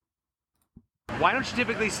Why don't you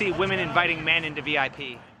typically see women inviting men into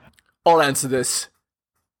VIP? I'll answer this.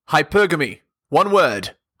 Hypergamy. One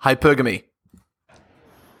word. Hypergamy.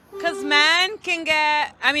 Because women, can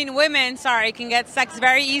get sex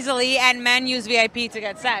very easily, and men use VIP to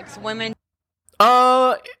get sex. Women.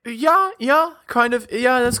 Yeah, kind of.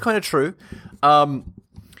 Yeah, that's kind of true. The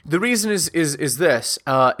reason is this.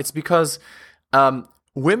 It's because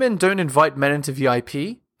women don't invite men into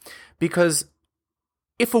VIP because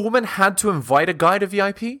if a woman had to invite a guy to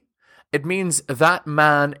VIP, it means that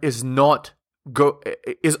man is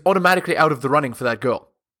automatically out of the running for that girl.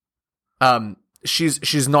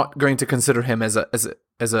 She's not going to consider him as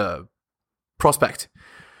a prospect.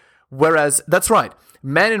 Whereas that's right.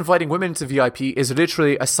 Men inviting women to VIP is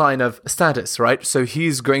literally a sign of status, right? So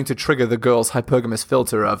he's going to trigger the girl's hypergamous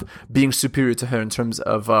filter of being superior to her in terms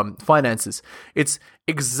of finances. It's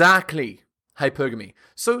exactly hypergamy.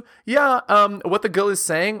 So yeah, what the girl is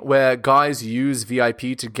saying, where guys use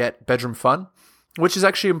VIP to get bedroom fun, which is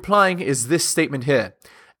actually implying is this statement here.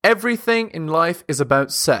 Everything in life is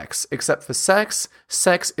about sex, except for sex.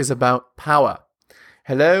 Sex is about power.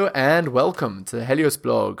 Hello and welcome to the Helios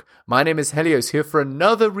blog. My name is Helios, here for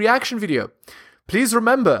another reaction video. Please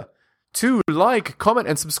remember to like, comment,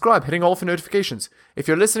 and subscribe, hitting all for notifications. If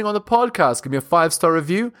you're listening on the podcast, give me a 5-star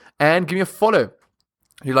review and give me a follow.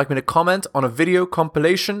 If you'd like me to comment on a video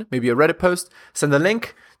compilation, maybe a Reddit post, send the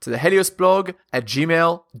link to the Helios blog at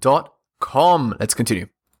gmail.com. Let's continue.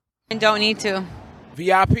 And don't need to.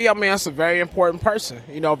 VIP, that's a very important person.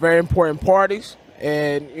 Very important parties.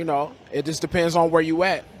 And, it just depends on where you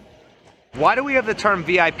at. Why do we have the term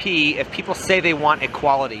VIP if people say they want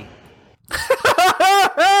equality?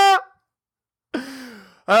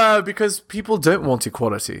 Because people don't want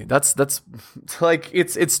equality. That's like,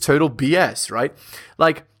 it's total BS, right?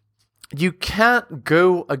 Like, you can't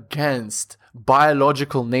go against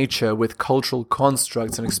biological nature with cultural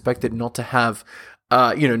constructs and expect it not to have,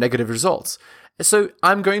 negative results. So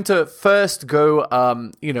I'm going to first go,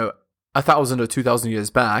 1,000 or 2,000 years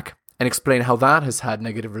back and explain how that has had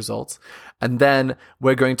negative results. And then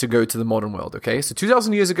we're going to go to the modern world, okay? So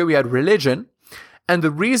 2,000 years ago, we had religion. And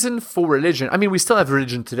the reason for religion, we still have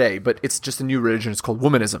religion today, but it's just a new religion. It's called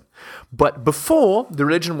womanism. But before, the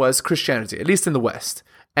religion was Christianity, at least in the West.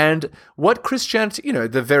 And what Christianity,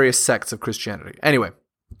 the various sects of Christianity. Anyway,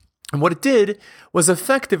 and what it did was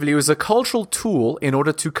effectively, it was a cultural tool in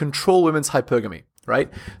order to control women's hypergamy.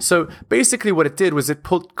 Right? So basically what it did was it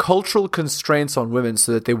put cultural constraints on women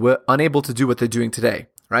so that they were unable to do what they're doing today,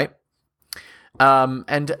 right?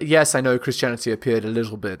 And yes, I know Christianity appeared a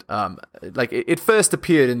little bit, it first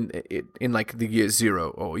appeared in like the year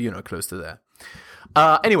 0 or, close to there.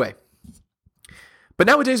 Anyway, but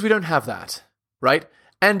nowadays we don't have that, right?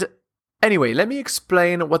 And anyway, let me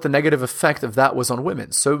explain what the negative effect of that was on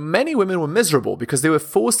women. So many women were miserable because they were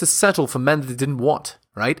forced to settle for men that they didn't want,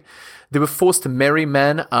 right? They were forced to marry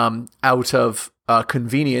men out of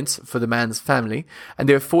convenience for the man's family, and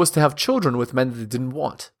they were forced to have children with men that they didn't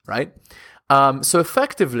want, right? So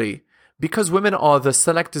effectively, because women are the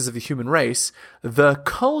selectors of the human race, the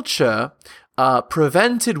culture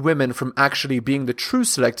prevented women from actually being the true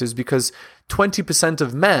selectors because 20%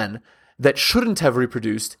 of men that shouldn't have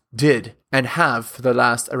reproduced did and have for the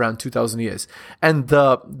last around 2,000 years. And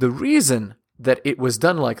the reason that it was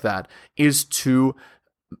done like that is to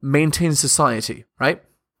maintain society, right?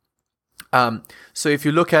 So if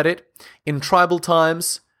you look at it, in tribal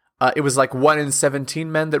times, it was like 1 in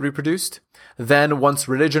 17 men that reproduced. Then once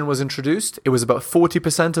religion was introduced, it was about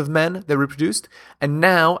 40% of men that reproduced. And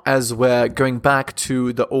now, as we're going back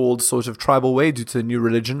to the old sort of tribal way due to the new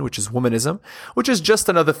religion, which is womanism, which is just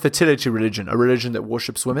another fertility religion, a religion that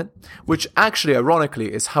worships women, which actually,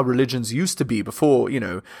 ironically, is how religions used to be before,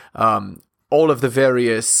 all of the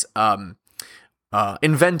various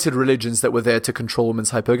invented religions that were there to control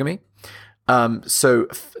women's hypergamy. So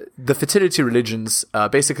the fertility religions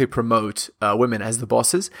basically promote women as the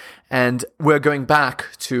bosses, and we're going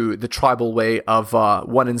back to the tribal way of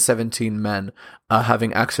 1 in 17 men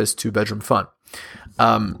having access to bedroom fun.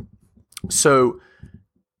 So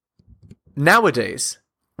nowadays,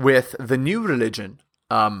 with the new religion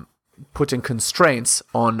putting constraints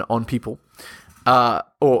on people,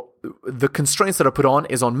 or the constraints that are put on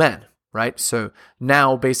is on men. right? So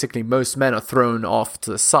now basically most men are thrown off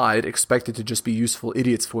to the side, expected to just be useful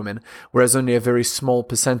idiots for women, whereas only a very small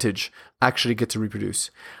percentage actually get to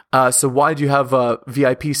reproduce. So why do you have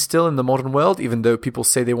VIP still in the modern world, even though people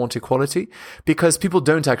say they want equality? Because people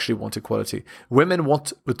don't actually want equality. Women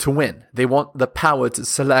want to win. They want the power to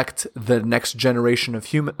select the next generation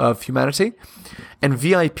of humanity. And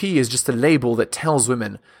VIP is just a label that tells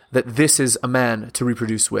women that this is a man to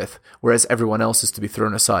reproduce with, whereas everyone else is to be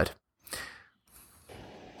thrown aside.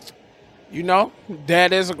 You know,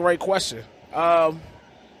 that is a great question. I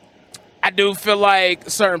do feel like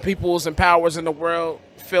certain peoples and powers in the world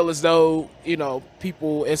feel as though, you know,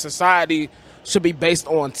 people in society should be based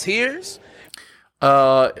on tiers.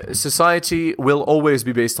 Society will always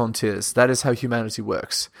be based on tiers. That is how humanity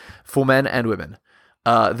works, for men and women.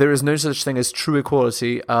 There is no such thing as true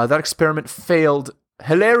equality. That experiment failed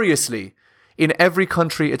hilariously in every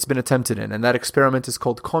country it's been attempted in, and that experiment is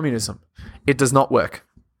called communism. It does not work.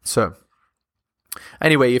 So,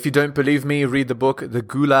 anyway, if you don't believe me, read the book The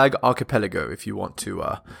Gulag Archipelago if you want to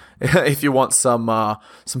if you want some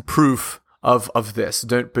proof of this.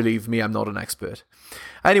 Don't believe me, I'm not an expert.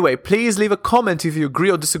 Anyway, please leave a comment if you agree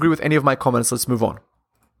or disagree with any of my comments. Let's move on.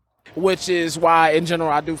 Which is why, in general,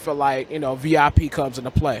 I do feel like, you know, VIP comes into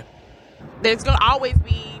play. There's going to always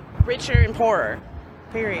be richer and poorer,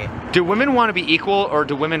 period. Do women want to be equal, or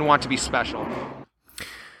do women want to be special?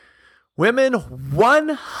 Women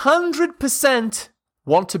 100%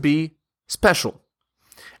 want to be special.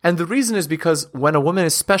 And the reason is because when a woman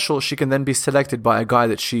is special, she can then be selected by a guy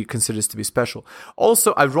that she considers to be special.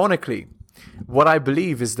 Also, ironically, what I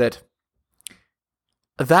believe is that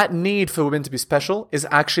need for women to be special is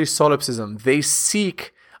actually solipsism. They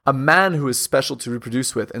seek a man who is special to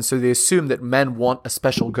reproduce with, and so they assume that men want a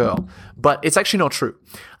special girl. But it's actually not true.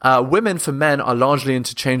 Women for men are largely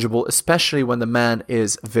interchangeable, especially when the man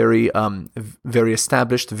is very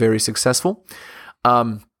established, very successful.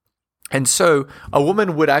 And so a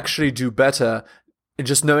woman would actually do better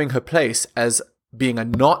just knowing her place as being a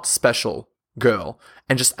not special girl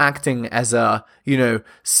and just acting as a, you know,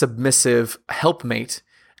 submissive helpmate,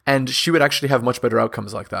 and she would actually have much better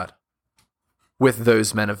outcomes like that with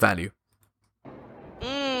those men of value.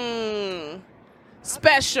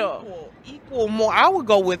 Special. Equal more. I would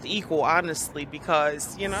go with equal, honestly,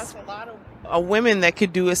 because, you know, it's a lot of women that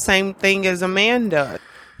could do the same thing as a man does.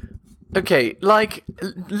 Okay, like,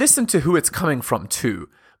 listen to who it's coming from too.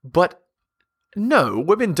 But no,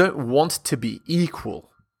 women don't want to be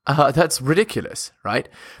equal. That's ridiculous, right?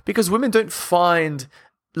 Because women don't find,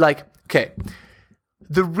 like, okay,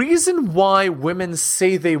 the reason why women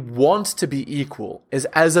say they want to be equal is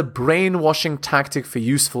as a brainwashing tactic for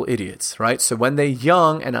useful idiots, right? So when they're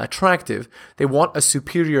young and attractive, they want a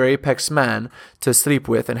superior apex man to sleep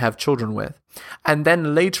with and have children with. And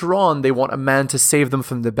then later on, they want a man to save them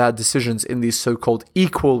from the bad decisions in these so-called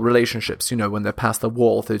equal relationships, you know, when they're past the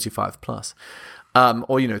wall, 35 plus.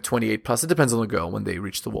 Or, you know, 28 plus. It depends on the girl when they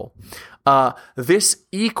reach the wall. This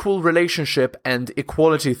equal relationship and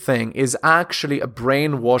equality thing is actually a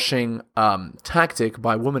brainwashing tactic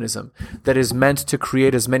by womanism that is meant to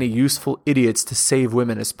create as many useful idiots to save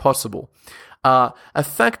women as possible.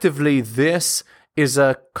 Effectively, this is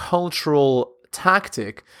a cultural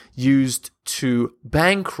tactic used to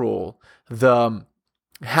bankroll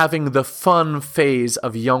having the fun phase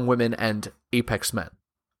of young women and apex men.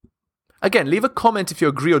 Again, leave a comment if you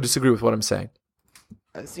agree or disagree with what I'm saying.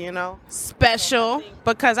 You know, Special,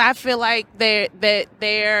 because I feel like there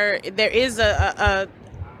is a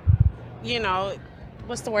you know,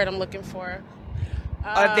 what's the word I'm looking for?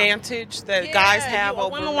 advantage that guys have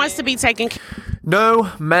over women wants to be taken.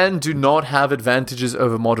 No, men do not have advantages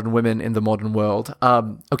over modern women in the modern world.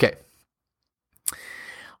 Okay.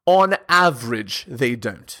 On average, they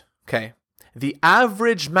don't. Okay. The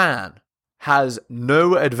average man has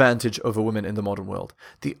no advantage over women in the modern world.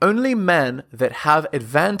 The only men that have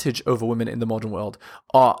advantage over women in the modern world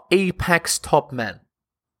are apex top men.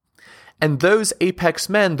 And those apex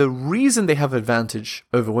men, the reason they have advantage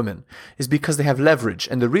over women is because they have leverage.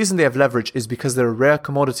 And the reason they have leverage is because they're a rare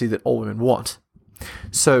commodity that all women want.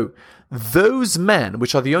 So those men,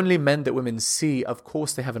 which are the only men that women see, of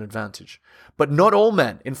course they have an advantage. But not all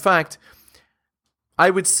men. In fact,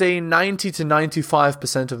 I would say 90 to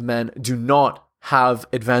 95% of men do not have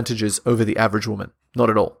advantages over the average woman.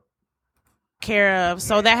 Not at all. Care of.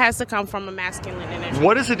 So that has to come from a masculine energy.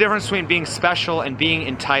 What is the difference between being special and being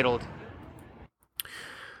entitled?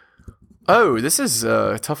 Oh, this is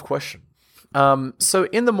a tough question. So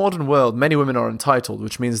in the modern world, many women are entitled,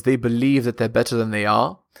 which means they believe that they're better than they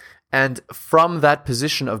are. And from that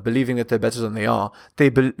position of believing that they're better than they are, they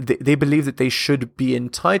believe that they should be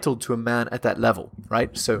entitled to a man at that level,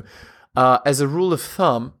 right? So, as a rule of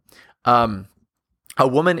thumb, a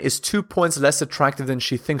woman is 2 points less attractive than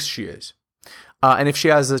she thinks she is. And if she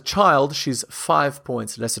has a child, she's 5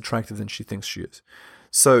 points less attractive than she thinks she is.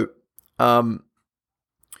 So,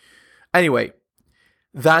 anyway,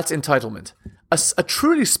 that's entitlement. A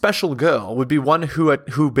truly special girl would be one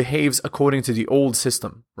who behaves according to the old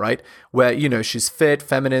system, right? Where, she's fit,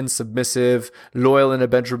 feminine, submissive, loyal in a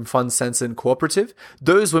bedroom fun sense, and cooperative.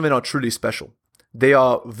 Those women are truly special. They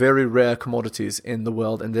are very rare commodities in the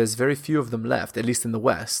world, and there's very few of them left, at least in the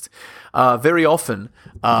West. Very often,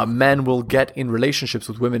 men will get in relationships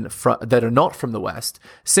with women that are not from the West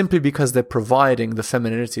simply because they're providing the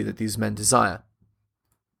femininity that these men desire.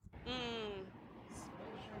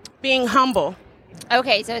 Being humble.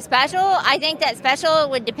 Okay, so special, I think that special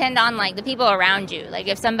would depend on, like, the people around you. Like,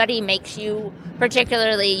 if somebody makes you,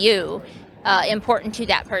 particularly you, important to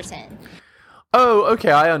that person. Oh,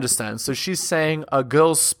 okay, I understand. So she's saying a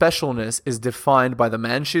girl's specialness is defined by the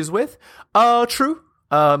man she's with? True.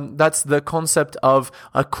 That's the concept of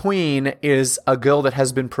a queen is a girl that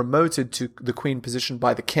has been promoted to the queen position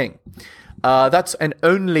by the king. And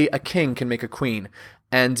only a king can make a queen.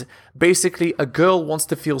 And basically, a girl wants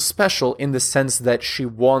to feel special in the sense that she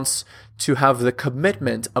wants to have the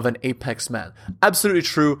commitment of an apex man. Absolutely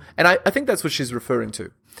true. And I think that's what she's referring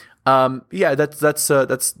to. Yeah, that's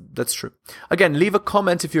true. Again, leave a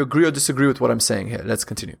comment if you agree or disagree with what I'm saying here. Let's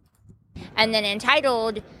continue. And then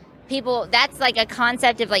entitled people, that's like a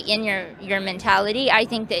concept of, like, in your mentality. I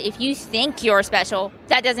think that if you think you're special,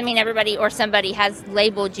 that doesn't mean everybody or somebody has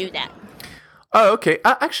labeled you that. Oh, okay.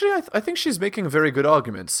 Actually, I think she's making a very good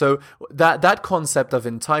argument. So that concept of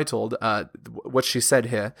entitled, what she said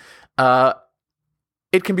here,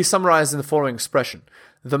 it can be summarized in the following expression.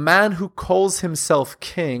 The man who calls himself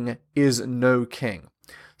king is no king.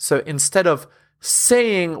 So instead of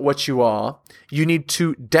saying what you are, you need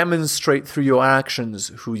to demonstrate through your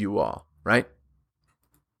actions who you are, right?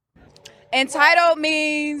 Entitled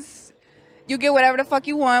means you get whatever the fuck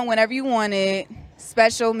you want whenever you want it.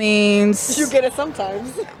 Special means you get it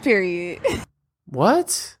sometimes. Period.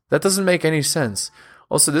 What? That doesn't make any sense.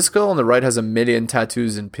 Also, this girl on the right has 1 million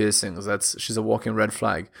tattoos and piercings. She's a walking red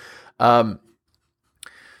flag.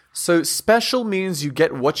 So special means you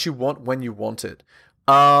get what you want when you want it.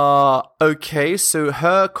 Okay, so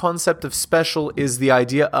her concept of special is the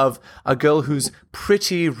idea of a girl who's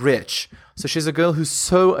pretty rich. So she's a girl who's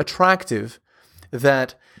so attractive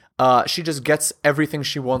that she just gets everything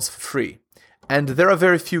she wants for free. And there are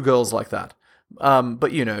very few girls like that.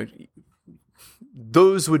 But,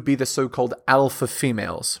 those would be the so-called alpha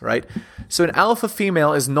females, right? So an alpha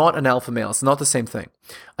female is not an alpha male. It's not the same thing.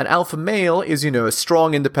 An alpha male is, a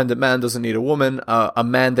strong, independent man, doesn't need a woman, a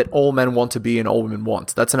man that all men want to be and all women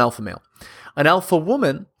want. That's an alpha male. An alpha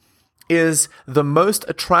woman is the most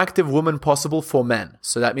attractive woman possible for men.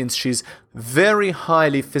 So that means she's very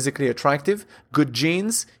highly physically attractive, good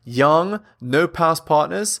genes, young, no past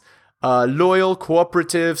partners, loyal,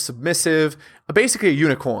 cooperative, submissive. Basically a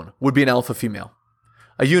unicorn would be an alpha female.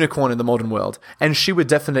 A unicorn in the modern world. And she would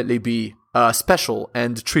definitely be special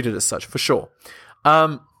and treated as such, for sure.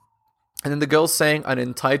 And then the girl's saying an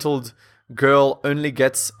entitled girl only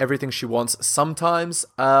gets everything she wants sometimes.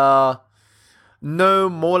 No,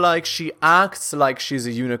 more like she acts like she's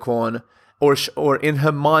a unicorn, or in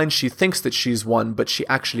her mind she thinks that she's one, but she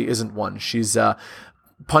actually isn't one. She's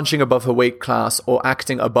punching above her weight class or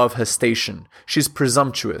acting above her station. She's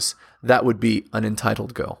presumptuous. That would be an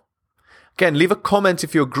entitled girl. Again, leave a comment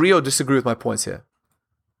if you agree or disagree with my points here.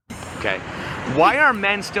 Okay. Why are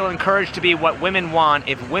men still encouraged to be what women want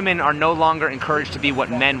if women are no longer encouraged to be what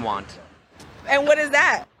men want? And what is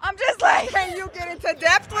that? I'm just like, can you get into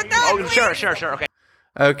depth with that? Oh, sure. Okay.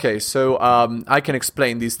 Okay, so I can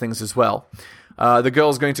explain these things as well. The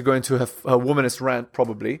girl's going to go into her womanist rant,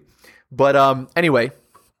 probably. But anyway,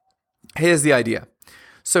 here's the idea.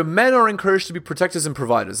 So men are encouraged to be protectors and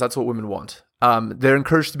providers. That's what women want. They're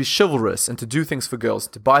encouraged to be chivalrous and to do things for girls,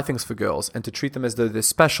 to buy things for girls, and to treat them as though they're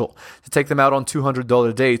special, to take them out on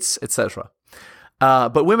 $200 dates, etc.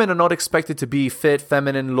 But women are not expected to be fit,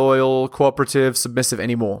 feminine, loyal, cooperative, submissive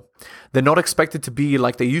anymore. They're not expected to be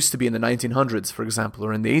like they used to be in the 1900s, for example,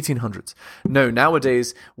 or in the 1800s. No,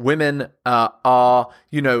 nowadays, women are,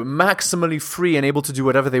 maximally free and able to do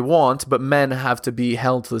whatever they want, but men have to be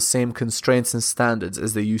held to the same constraints and standards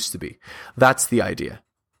as they used to be. That's the idea.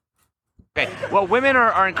 Okay. Well, women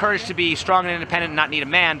are encouraged to be strong and independent and not need a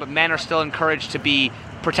man, but men are still encouraged to be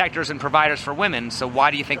protectors and providers for women. So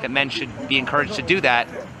why do you think that men should be encouraged to do that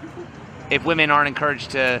if women aren't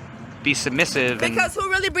encouraged to be submissive. Because who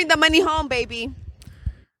really bring the money home, baby?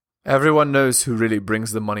 Everyone knows who really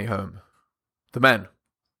brings the money home. The men.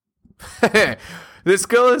 This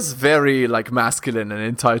girl is very like masculine and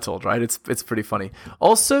entitled, right? It's pretty funny.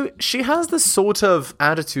 Also, she has the sort of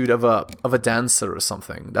attitude of a dancer or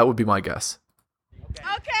something. That would be my guess.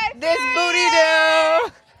 Okay, this booty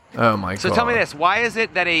do. Oh my god. So tell me this, why is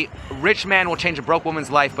it that a rich man will change a broke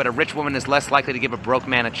woman's life, but a rich woman is less likely to give a broke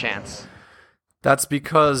man a chance? That's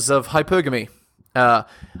because of hypergamy.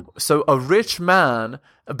 So a rich man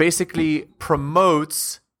basically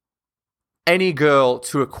promotes any girl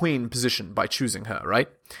to a queen position by choosing her, right?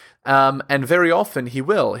 And very often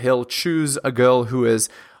he'll choose a girl who is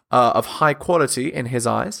of high quality in his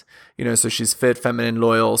eyes, so she's fit, feminine,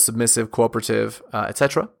 loyal, submissive, cooperative,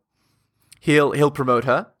 etc. He'll promote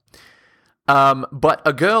her. But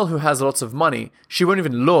a girl who has lots of money, she won't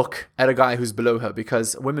even look at a guy who's below her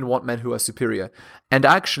because women want men who are superior. And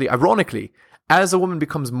actually, ironically, as a woman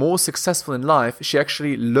becomes more successful in life, she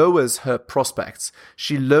actually lowers her prospects.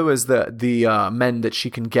 She lowers the men that she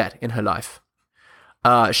can get in her life.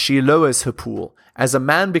 She lowers her pool. As a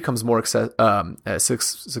man becomes more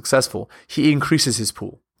successful, he increases his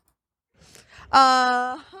pool.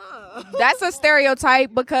 That's a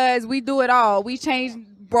stereotype because we do it all. We change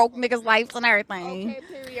broke niggas' lives and everything. Okay,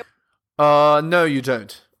 period. No, you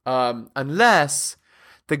don't. Unless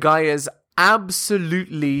the guy is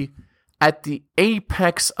absolutely at the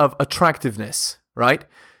apex of attractiveness, right?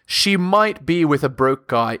 She might be with a broke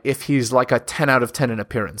guy if he's like a 10 out of 10 in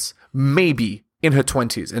appearance. Maybe in her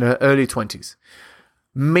 20s, in her early 20s.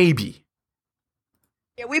 Maybe.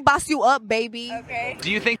 Yeah, we boss you up, baby. Okay.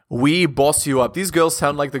 Do you think We boss you up. These girls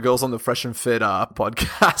sound like the girls on the Fresh and Fit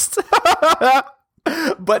podcast.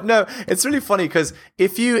 But no, it's really funny because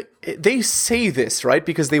they say this, right?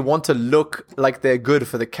 Because they want to look like they're good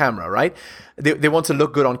for the camera, right? They want to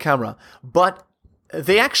look good on camera, but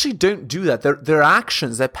they actually don't do that. Their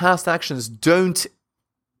actions, their past actions don't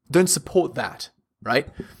support that, right?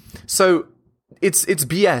 So it's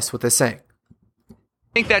BS what they're saying.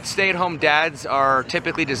 think that stay-at-home dads are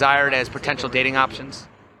typically desired as potential dating options?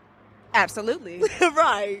 Absolutely.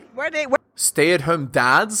 Right. Where Stay-at-home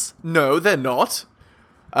dads? No, they're not.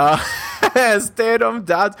 Stay-at-home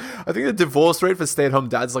dads. I think the divorce rate for stay-at-home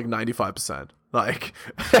dads is like 95%. Like,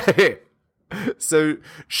 so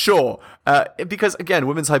sure. Because again,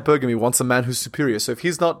 women's hypergamy wants a man who's superior. So if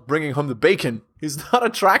he's not bringing home the bacon, he's not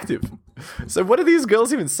attractive. So what are these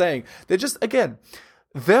girls even saying? They're just, again,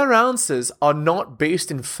 their answers are not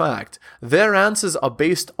based in fact. Their answers are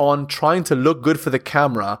based on trying to look good for the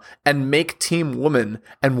camera and make Team Woman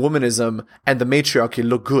and womanism and the matriarchy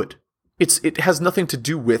look good. It has nothing to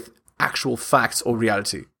do with actual facts or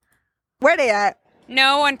reality. Where they at?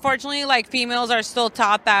 No, unfortunately, like females are still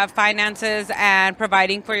taught that finances and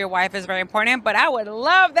providing for your wife is very important, but I would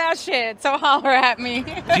love that shit. So holler at me.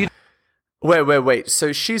 Wait.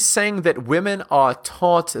 So she's saying that women are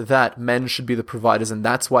taught that men should be the providers and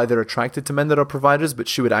that's why they're attracted to men that are providers, but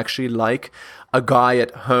she would actually like a guy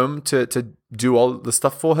at home to do all the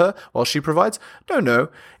stuff for her while she provides? No.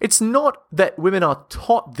 It's not that women are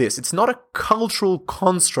taught this. It's not a cultural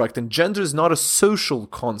construct and gender is not a social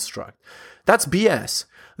construct. That's BS.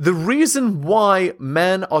 The reason why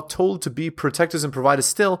men are told to be protectors and providers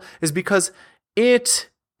still is because it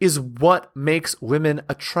is what makes women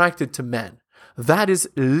attracted to men. That is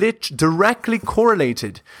directly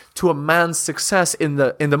correlated to a man's success in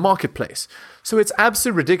the marketplace. So it's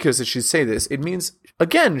absolutely ridiculous that she say this. It means,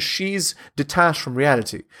 again, she's detached from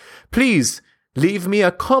reality. Please leave me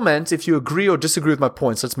a comment if you agree or disagree with my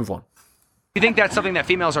points. Let's move on. Do you think that's something that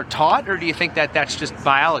females are taught, or do you think that that's just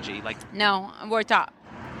biology? No, we're taught.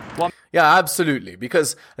 Yeah, absolutely.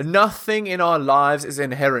 Because nothing in our lives is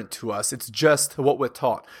inherent to us. It's just what we're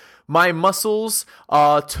taught. My muscles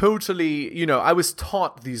are totally, I was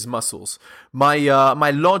taught these muscles. My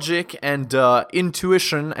logic and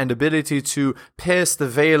intuition and ability to pierce the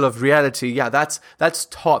veil of reality, yeah, that's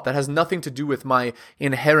taught. That has nothing to do with my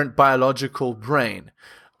inherent biological brain.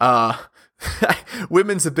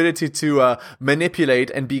 Women's ability to manipulate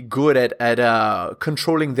and be good at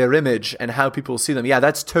controlling their image and how people see them. Yeah,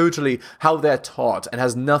 that's totally how they're taught and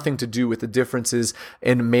has nothing to do with the differences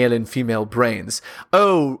in male and female brains.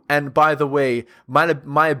 Oh, and by the way,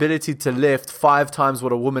 my ability to lift 5 times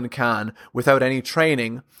what a woman can without any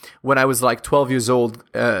training when I was like 12 years old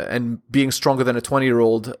and being stronger than a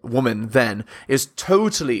 20-year-old woman then is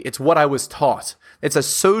totally, it's what I was taught. It's a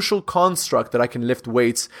social construct that I can lift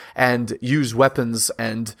weights and use weapons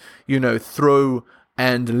and, throw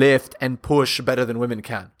and lift and push better than women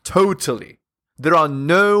can. Totally. There are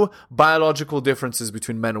no biological differences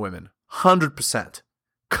between men and women. 100%.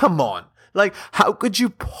 Come on. Like, how could you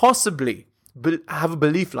possibly have a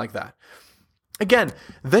belief like that? Again,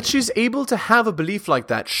 that she's able to have a belief like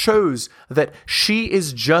that shows that she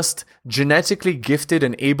is just genetically gifted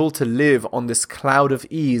and able to live on this cloud of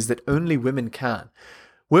ease that only women can.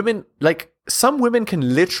 Women, like, some women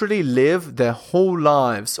can literally live their whole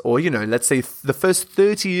lives, or, let's say the first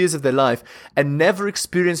 30 years of their life, and never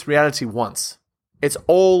experience reality once. It's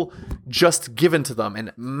all just given to them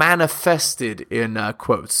and manifested in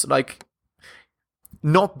quotes. Like,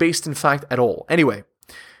 not based in fact at all. Anyway,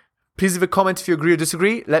 please leave a comment if you agree or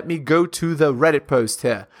disagree. Let me go to the Reddit post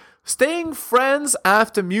here. Staying friends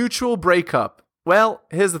after mutual breakup. Well,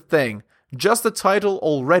 here's the thing. Just the title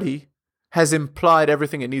already has implied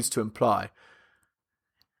everything it needs to imply.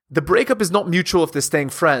 The breakup is not mutual if they're staying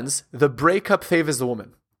friends. The breakup favors the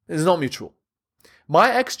woman. It's not mutual.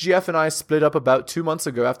 My ex-GF and I split up about 2 months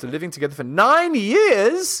ago after living together for 9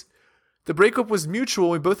 years. The breakup was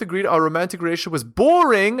mutual. We both agreed our romantic relationship was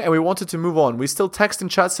boring and we wanted to move on. We still text and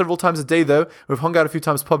chat several times a day though. We've hung out a few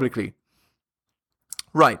times publicly.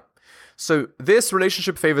 Right. So this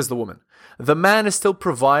relationship favors the woman. The man is still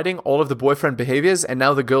providing all of the boyfriend behaviors and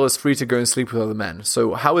now the girl is free to go and sleep with other men.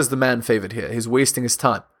 So how is the man favored here? He's wasting his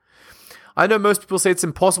time. I know most people say it's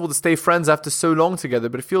impossible to stay friends after so long together,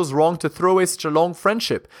 but it feels wrong to throw away such a long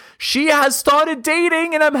friendship. She has started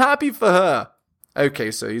dating and I'm happy for her. Okay,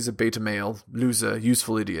 so he's a beta male, loser,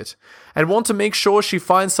 useful idiot. And want to make sure she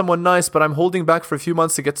finds someone nice, but I'm holding back for a few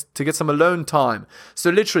months to get some alone time. So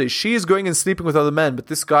literally, she is going and sleeping with other men, but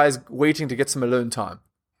this guy is waiting to get some alone time.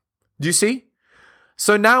 Do you see?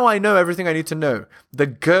 So now I know everything I need to know. The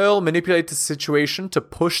girl manipulated the situation to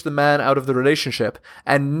push the man out of the relationship,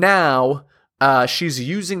 and now she's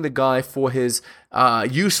using the guy for his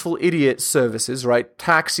useful idiot services, right?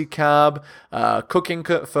 Taxi cab, cooking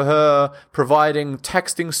for her, providing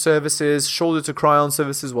texting services, shoulder to cry on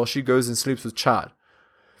services while she goes and sleeps with Chad.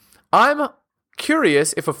 I'm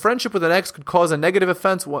curious if a friendship with an ex could cause a negative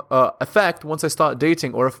effect once I start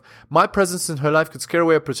dating, or if my presence in her life could scare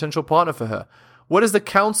away a potential partner for her. What is the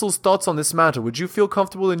council's thoughts on this matter? Would you feel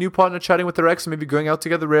comfortable with a new partner chatting with their ex and maybe going out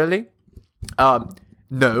together rarely?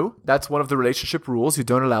 No, that's one of the relationship rules. You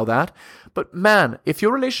don't allow that. But man, if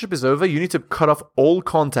your relationship is over, you need to cut off all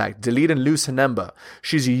contact, delete and lose her number.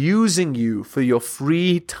 She's using you for your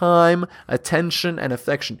free time, attention, and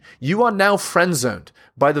affection. You are now friend-zoned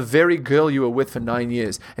by the very girl you were with for 9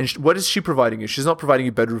 years. And what is she providing you? She's not providing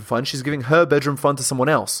you bedroom fun. She's giving her bedroom fun to someone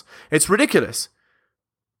else. It's ridiculous.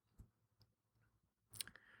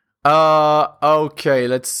 Okay,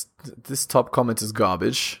 this top comment is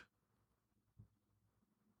garbage.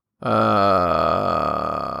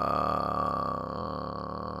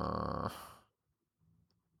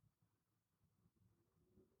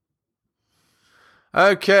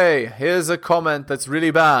 Okay, here's a comment that's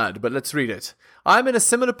really bad, but let's read it. I'm in a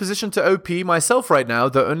similar position to OP myself right now,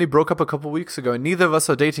 though only broke up a couple weeks ago and neither of us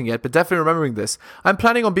are dating yet, but definitely remembering this. I'm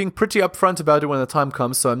planning on being pretty upfront about it when the time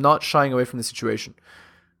comes, so I'm not shying away from the situation.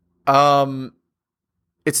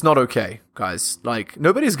 It's not okay, guys. Like,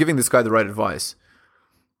 nobody's giving this guy the right advice.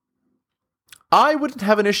 I wouldn't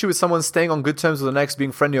have an issue with someone staying on good terms with an ex,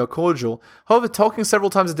 being friendly or cordial. However, talking several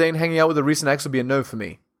times a day and hanging out with a recent ex would be a no for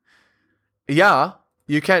me. Yeah,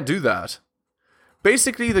 you can't do that.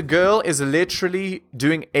 Basically, the girl is literally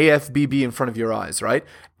doing AFBB in front of your eyes, right?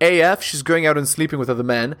 AF, she's going out and sleeping with other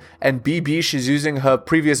men, and BB, she's using her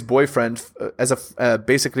previous boyfriend as a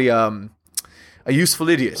useful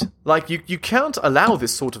idiot. Like, you can't allow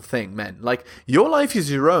this sort of thing, man. Like, your life is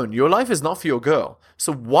your own. Your life is not for your girl.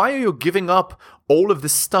 So why are you giving up all of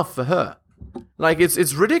this stuff for her? Like,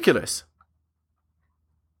 it's ridiculous.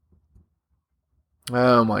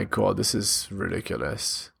 Oh my god, this is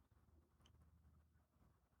ridiculous.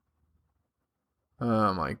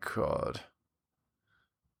 Oh my god.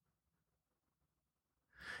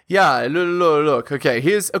 Yeah, look.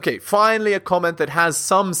 Okay, finally a comment that has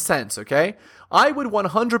some sense, okay? I would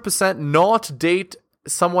 100% not date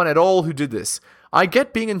someone at all who did this. I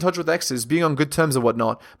get being in touch with exes, being on good terms and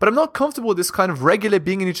whatnot, but I'm not comfortable with this kind of regular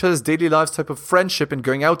being in each other's daily lives type of friendship and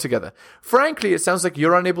going out together. Frankly, it sounds like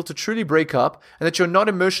you're unable to truly break up and that you're not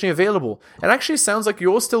emotionally available. It actually sounds like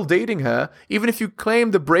you're still dating her, even if you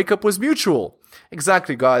claim the breakup was mutual.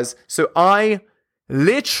 Exactly, guys. So I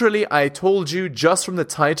told you just from the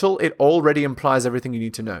title, it already implies everything you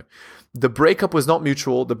need to know. The breakup was not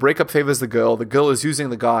mutual. The breakup favors the girl is using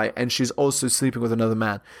the guy, and she's also sleeping with another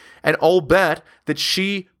man. And I'll bet that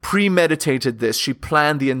she premeditated this. She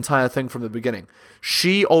planned the entire thing from the beginning.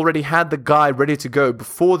 She already had the guy ready to go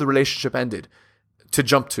before the relationship ended to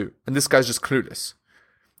jump to, and this guy's just clueless.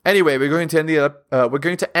 Anyway, we're going to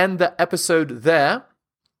end the episode there.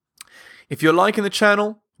 If you're liking the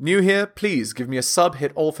channel, new here, please give me a sub,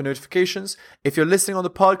 hit all for notifications. If you're listening on the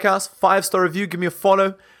podcast, 5-star review, give me a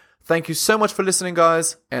follow. Thank you so much for listening,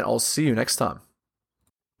 guys, and I'll see you next time.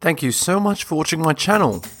 Thank you so much for watching my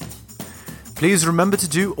channel. Please remember to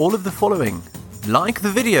do all of the following. Like the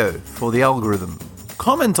video for the algorithm.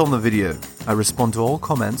 Comment on the video. I respond to all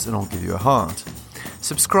comments and I'll give you a heart.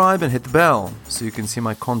 Subscribe and hit the bell so you can see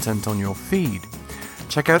my content on your feed.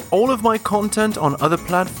 Check out all of my content on other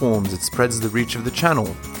platforms. It spreads the reach of the channel.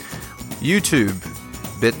 YouTube,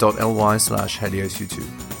 bit.ly/Helios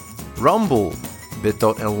YouTube. Rumble,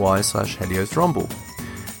 bit.ly/Helios Rumble.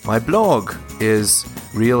 My blog is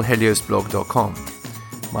realheliosblog.com.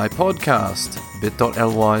 My podcast,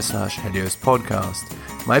 bit.ly/Helios Podcast.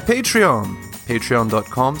 My Patreon,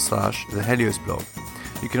 patreon.com/The Helios Blog.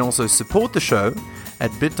 You can also support the show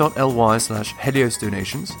at bit.ly/Helios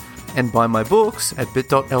Donations and buy my books at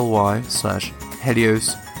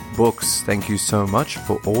bit.ly/Helios Books. Thank you so much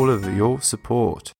for all of your support.